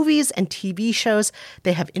 The movies and TV shows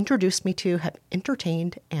they have introduced me to have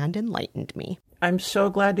entertained and enlightened me. I'm so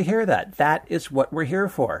glad to hear that. That is what we're here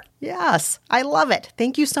for. Yes, I love it.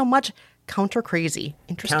 Thank you so much. Counter Crazy.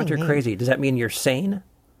 Interesting Counter name. Crazy. Does that mean you're sane?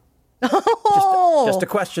 Oh! Just a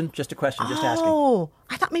question. Just asking. Oh,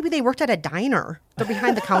 I thought maybe they worked at a diner. They're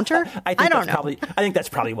behind the counter? I don't know. I think that's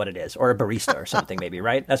probably what it is. Or a barista or something maybe,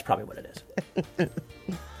 right? That's probably what it is.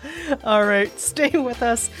 All right, stay with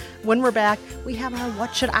us. When we're back, we have our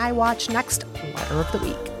What Should I Watch Next Letter of the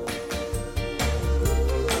Week.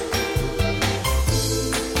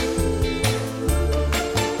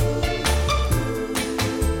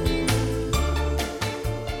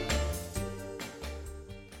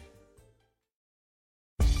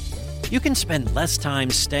 You can spend less time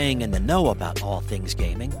staying in the know about all things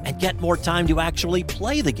gaming and get more time to actually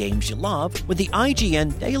play the games you love with the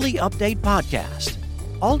IGN Daily Update podcast.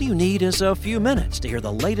 All you need is a few minutes to hear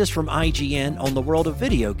the latest from IGN on the world of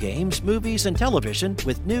video games, movies, and television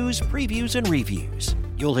with news, previews, and reviews.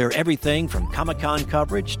 You'll hear everything from Comic-Con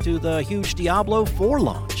coverage to the huge Diablo 4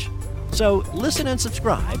 launch. So listen and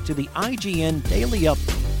subscribe to the IGN Daily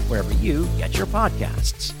Update wherever you get your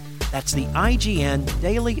podcasts. That's the IGN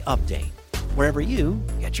Daily Update, wherever you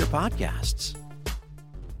get your podcasts.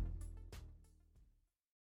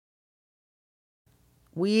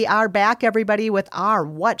 We are back, everybody, with our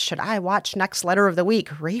What Should I Watch Next Letter of the Week.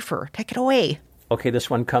 Rafer, take it away. Okay, this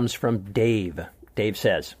one comes from Dave. Dave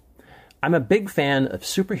says, I'm a big fan of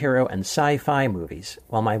superhero and sci-fi movies,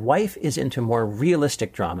 while my wife is into more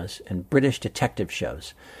realistic dramas and British detective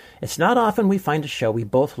shows. It's not often we find a show we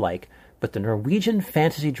both like, but the Norwegian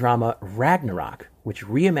fantasy drama Ragnarok, which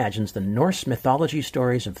reimagines the Norse mythology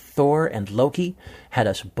stories of Thor and Loki, had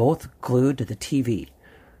us both glued to the TV.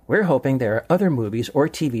 We're hoping there are other movies or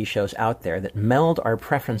TV shows out there that meld our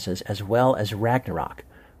preferences as well as Ragnarok.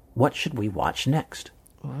 What should we watch next?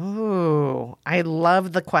 Ooh, I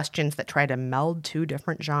love the questions that try to meld two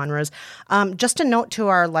different genres. Just a note to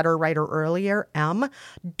our letter writer earlier, M,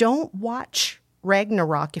 don't watch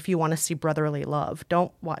Ragnarok if you want to see brotherly love.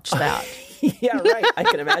 Don't watch that. Yeah, right. I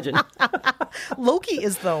can imagine. Loki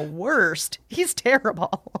is the worst. He's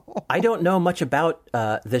terrible. I don't know much about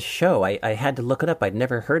this show. I had to look it up. I'd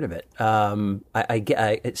never heard of it.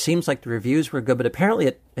 It seems like the reviews were good, but apparently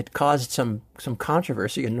it caused some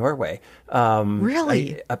controversy in Norway.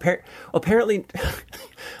 Really? Apparently,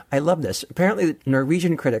 I love this. Apparently,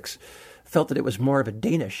 Norwegian critics felt that it was more of a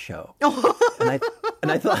Danish show.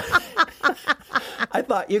 And I thought, I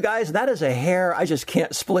thought, you guys, that is a hair I just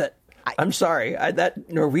can't split. I'm sorry. That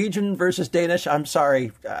Norwegian versus Danish. I'm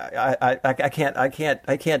sorry. I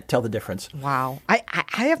can't tell the difference. Wow. I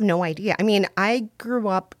I have no idea. I mean, I grew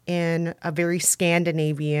up in a very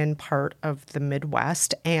Scandinavian part of the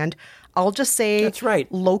Midwest, and I'll just say that's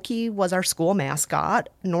right. Loki was our school mascot.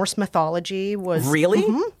 Norse mythology was... Really?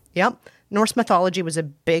 Yep. Norse mythology was a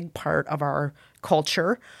big part of our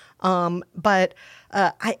culture. But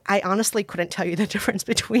I honestly couldn't tell you the difference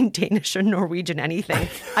between Danish and Norwegian anything.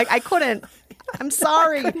 I couldn't. I'm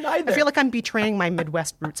sorry. I feel like I'm betraying my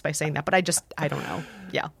Midwest roots by saying that, but I don't know.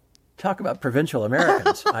 Yeah. Talk about provincial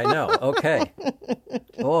Americans. I know. Okay.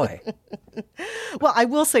 Boy. Well, I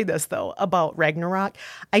will say this, though, about Ragnarok.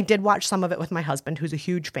 I did watch some of it with my husband, who's a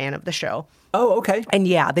huge fan of the show. Oh, okay. And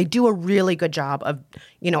yeah, they do a really good job of,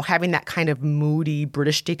 having that kind of moody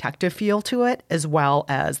British detective feel to it, as well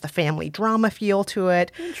as the family drama feel to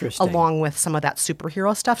it. Interesting. Along with some of that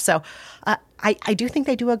superhero stuff. So I do think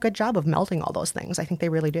they do a good job of melding all those things. I think they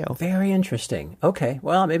really do. Very interesting. Okay.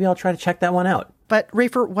 Well, maybe I'll try to check that one out. But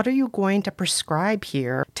Rafer, what are you going to prescribe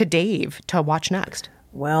here to Dave to watch next?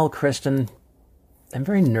 Well, Kristen, I'm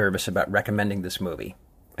very nervous about recommending this movie.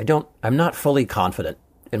 I'm not fully confident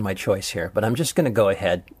in my choice here, but I'm just going to go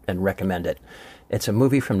ahead and recommend it. It's a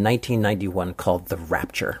movie from 1991 called The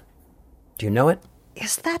Rapture. Do you know it?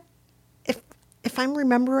 Is that, if I'm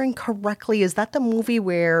remembering correctly, is that the movie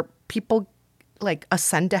where people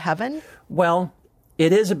ascend to heaven? Well,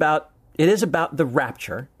 it is about the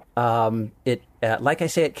rapture. Like I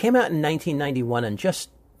say, it came out in 1991 and just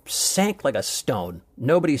sank like a stone.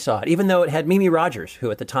 Nobody saw it, even though it had Mimi Rogers, who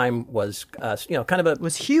at the time was,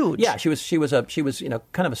 was huge. Yeah, she was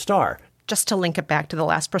kind of a star. Just to link it back to The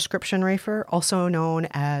Last Prescription, Rafer, also known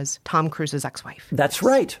as Tom Cruise's ex-wife. That's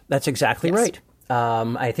right. That's exactly right.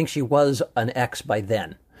 I think she was an ex by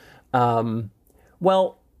then.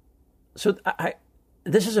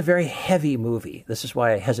 This is a very heavy movie. This is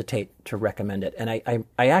why I hesitate to recommend it. And I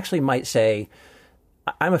actually might say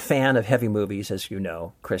I'm a fan of heavy movies, as you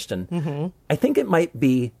know, Kristen. Mm-hmm. I think it might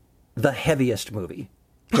be the heaviest movie,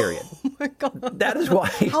 period. Oh, my God. That is why.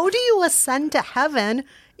 How do you ascend to heaven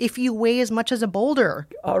if you weigh as much as a boulder?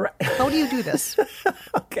 All right. How do you do this?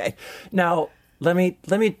 Okay. Now, let me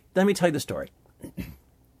tell you the story.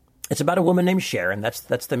 It's about a woman named Sharon. That's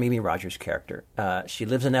the Mimi Rogers character. She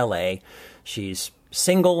lives in L.A. She's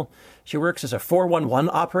single. She works as a 411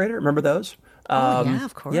 operator. Remember those? Yeah,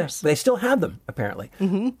 of course. Yes, they still have them, apparently.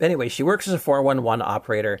 Mm-hmm. Anyway, she works as a 411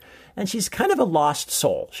 operator, and she's kind of a lost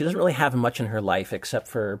soul. She doesn't really have much in her life except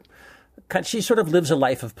for... She sort of lives a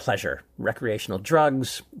life of pleasure, recreational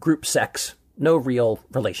drugs, group sex, no real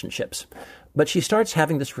relationships. But she starts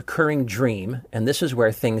having this recurring dream, and this is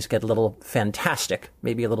where things get a little fantastic,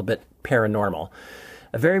 maybe a little bit paranormal.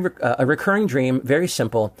 A recurring dream, very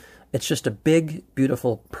simple. It's just a big,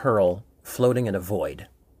 beautiful pearl floating in a void.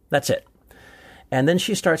 That's it. And then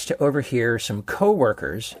she starts to overhear some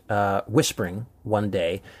coworkers whispering one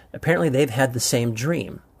day. Apparently they've had the same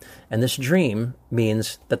dream. And this dream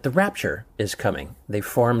means that the rapture is coming. They've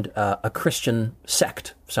formed a Christian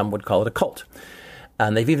sect. Some would call it a cult.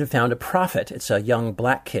 And they've even found a prophet. It's a young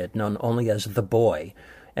black kid known only as the Boy.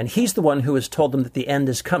 And he's the one who has told them that the end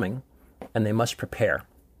is coming and they must prepare.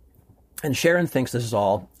 And Sharon thinks this is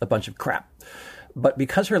all a bunch of crap. But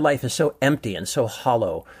because her life is so empty and so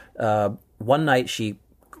hollow, one night she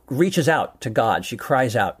reaches out to God. She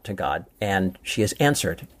cries out to God, and she is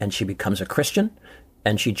answered, and she becomes a Christian,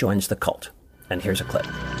 and she joins the cult. And here's a clip.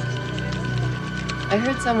 I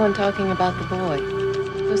heard someone talking about the boy.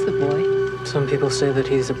 Who's the boy? Some people say that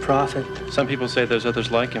he's a prophet. Some people say there's others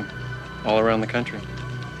like him, all around the country.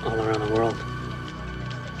 All around the world.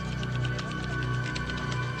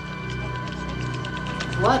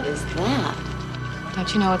 What is that?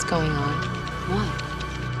 Don't you know what's going on? What?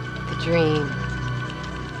 The dream.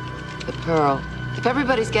 The pearl. If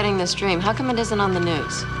everybody's getting this dream, how come it isn't on the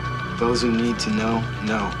news? Those who need to know,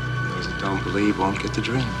 know. Those who don't believe won't get the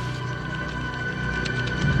dream.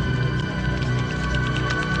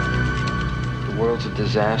 The world's a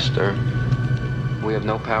disaster. We have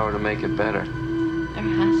no power to make it better. There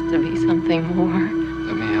has to be something more.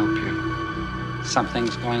 Let me help you.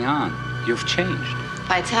 Something's going on. You've changed. If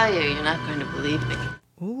I tell you, you're not going to believe me.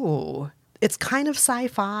 Ooh. It's kind of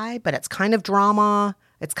sci-fi, but it's kind of drama.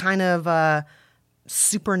 It's kind of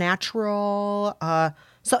supernatural.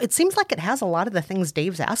 So it seems like it has a lot of the things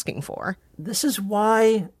Dave's asking for. This is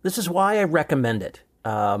why I recommend it.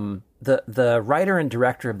 The writer and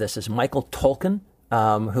director of this is Michael Tolkien,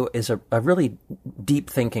 who is a really deep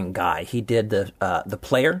thinking guy. He did the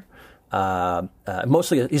Player, He's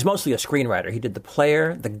mostly a screenwriter. He did The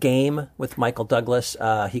Player, The Game with Michael Douglas.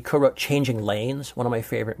 He co-wrote Changing Lanes, one of my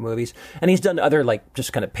favorite movies. And he's done other, like,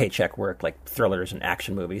 just kind of paycheck work, like thrillers and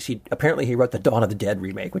action movies. Apparently he wrote the Dawn of the Dead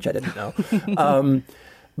remake, which I didn't know.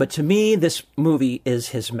 But to me, this movie is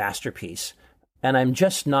his masterpiece. And I'm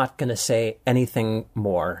just not going to say anything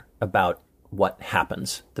more about what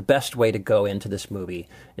happens. The best way to go into this movie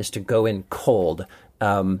is to go in cold.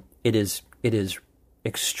 It is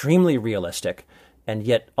extremely realistic, and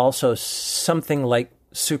yet also something like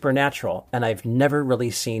supernatural. And I've never really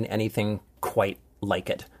seen anything quite like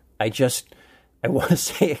it. I want to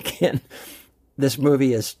say again, this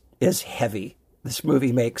movie is heavy. This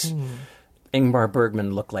movie makes Ingmar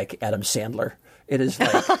Bergman look like Adam Sandler. It is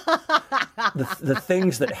like the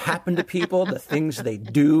things that happen to people, the things they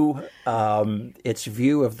do, its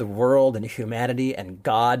view of the world and humanity and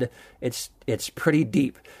God. It's pretty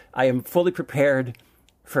deep. I am fully prepared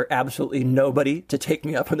for absolutely nobody to take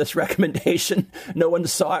me up on this recommendation. No one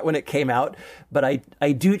saw it when it came out, but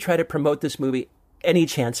I do try to promote this movie any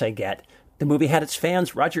chance I get. The movie had its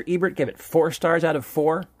fans. Roger Ebert gave it 4 stars out of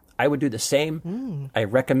 4. I would do the same. I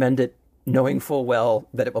recommend it, knowing full well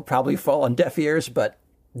that it will probably fall on deaf ears, but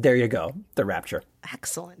there you go, The Rapture.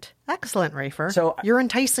 Excellent, Rafer. So you're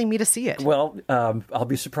enticing me to see it. Well, I'll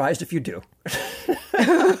be surprised if you do.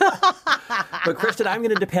 But Kristen, I'm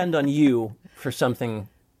going to depend on you for something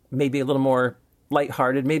maybe a little more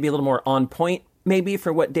lighthearted, maybe a little more on point, maybe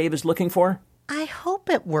for what Dave is looking for. I hope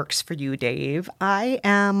it works for you, Dave. I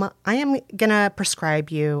am gonna prescribe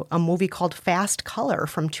you a movie called Fast Color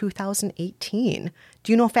from 2018.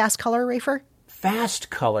 Do you know Fast Color, Rafer? Fast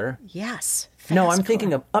Color? Yes. No, I'm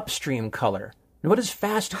thinking of Upstream Color. What is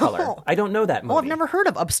Fast Color? Oh. I don't know that movie. Oh, I've never heard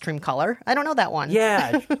of Upstream Color. I don't know that one.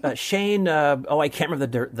 Yeah, Shane. I can't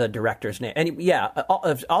remember the director's name.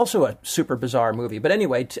 Also a super bizarre movie. But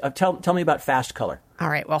anyway, tell me about Fast Color. All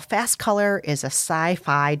right. Well, Fast Color is a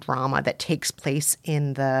sci-fi drama that takes place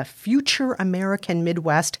in the future American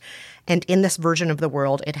Midwest, and in this version of the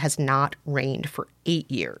world, it has not rained for 8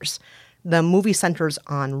 years. The movie centers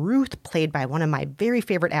on Ruth, played by one of my very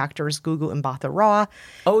favorite actors, Gugu Mbatha Raw.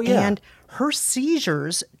 Oh, yeah. And her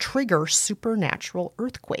seizures trigger supernatural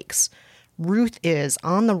earthquakes. Ruth is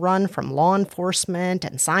on the run from law enforcement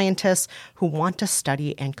and scientists who want to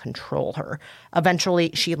study and control her.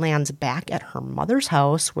 Eventually, she lands back at her mother's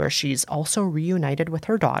house, where she's also reunited with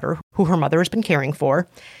her daughter, who her mother has been caring for.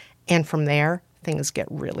 And from there, things get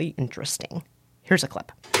really interesting. Here's a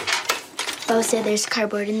clip. Bo said there's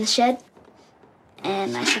cardboard in the shed,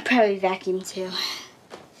 and I should probably vacuum too.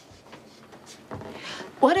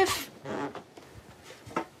 What if,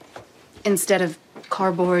 instead of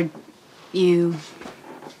cardboard, you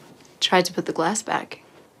tried to put the glass back?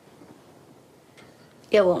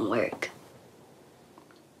 It won't work.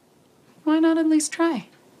 Why not at least try?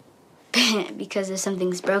 Because if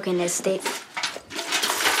something's broken, it stays.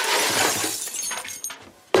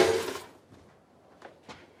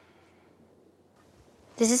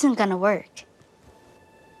 This isn't gonna work.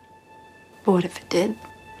 But what if it did?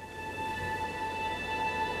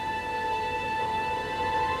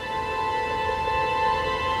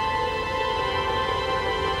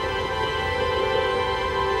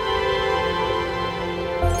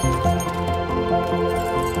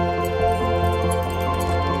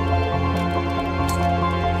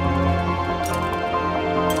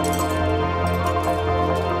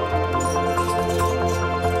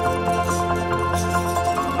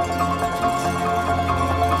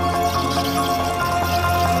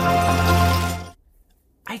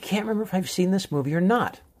 Remember if I've seen this movie or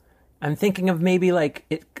not. I'm thinking of maybe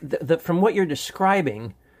like from what you're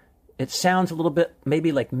describing, it sounds a little bit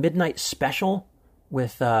maybe like Midnight Special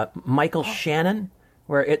with Michael Shannon,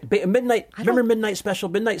 where Midnight Special.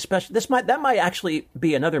 That might actually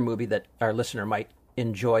be another movie that our listener might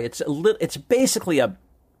enjoy. It's basically a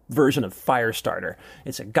version of Firestarter.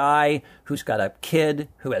 It's a guy who's got a kid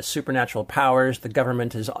who has supernatural powers. The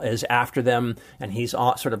government is after them, and he's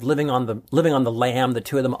sort of living on the lam. The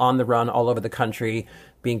two of them on the run all over the country,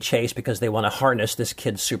 being chased because they want to harness this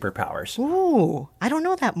kid's superpowers. Ooh, I don't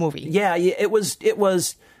know that movie. Yeah, it was.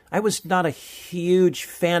 I was not a huge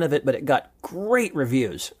fan of it, but it got great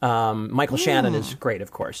reviews. Michael Shannon is great,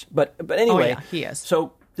 of course. But anyway, he is.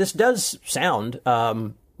 So this does sound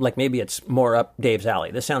like maybe it's more up Dave's alley.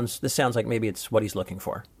 This sounds like maybe it's what he's looking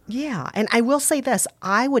for. Yeah, and I will say this.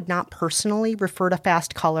 I would not personally refer to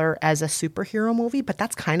Fast Color as a superhero movie, but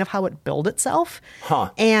that's kind of how it billed itself. Huh.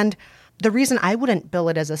 And the reason I wouldn't bill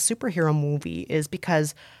it as a superhero movie is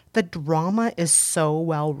because The drama is so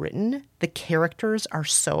well written. The characters are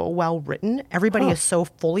so well written. Everybody is so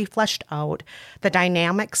fully fleshed out. The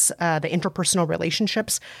dynamics, the interpersonal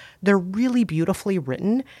relationships, they're really beautifully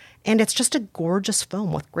written. And it's just a gorgeous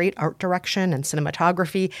film with great art direction and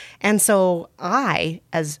cinematography. And so I,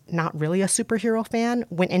 as not really a superhero fan,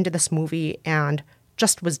 went into this movie and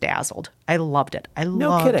just was dazzled. I loved it. I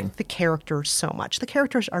loved the characters so much. The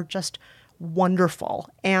characters are just wonderful.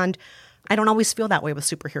 And I don't always feel that way with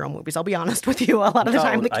superhero movies. I'll be honest with you. A lot of the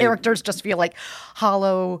time, the characters just feel like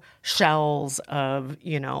hollow shells of,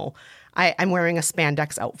 I'm wearing a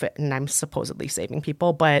spandex outfit and I'm supposedly saving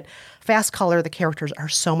people. But Fast Color, the characters are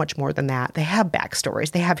so much more than that. They have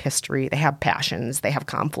backstories, they have history, they have passions, they have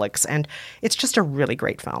conflicts. And it's just a really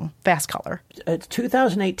great film. Fast Color. It's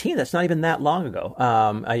 2018. That's not even that long ago.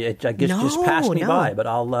 I guess just passed me by, but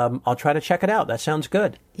I'll try to check it out. That sounds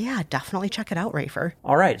good. Yeah, definitely check it out, Rafer.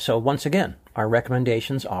 All right. So once again, our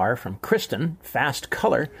recommendations are from Kristen, Fast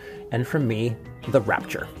Color, and from me, The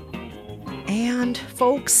Rapture. And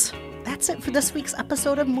folks, that's it for this week's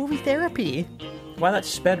episode of Movie Therapy. Wow, that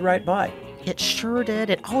sped right by. It sure did.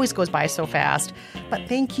 It always goes by so fast. But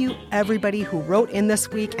thank you, everybody who wrote in this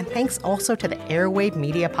week, and thanks also to the Airwave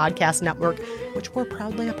Media Podcast Network, which we're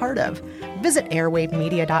proudly a part of. Visit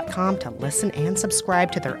airwavemedia.com to listen and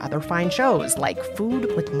subscribe to their other fine shows, like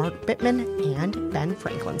Food with Mark Bittman and Ben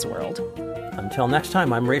Franklin's World. Until next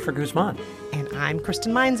time, I'm Rafer Guzman. And I'm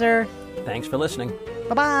Kristen Meinzer. Thanks for listening.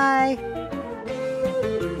 Bye-bye.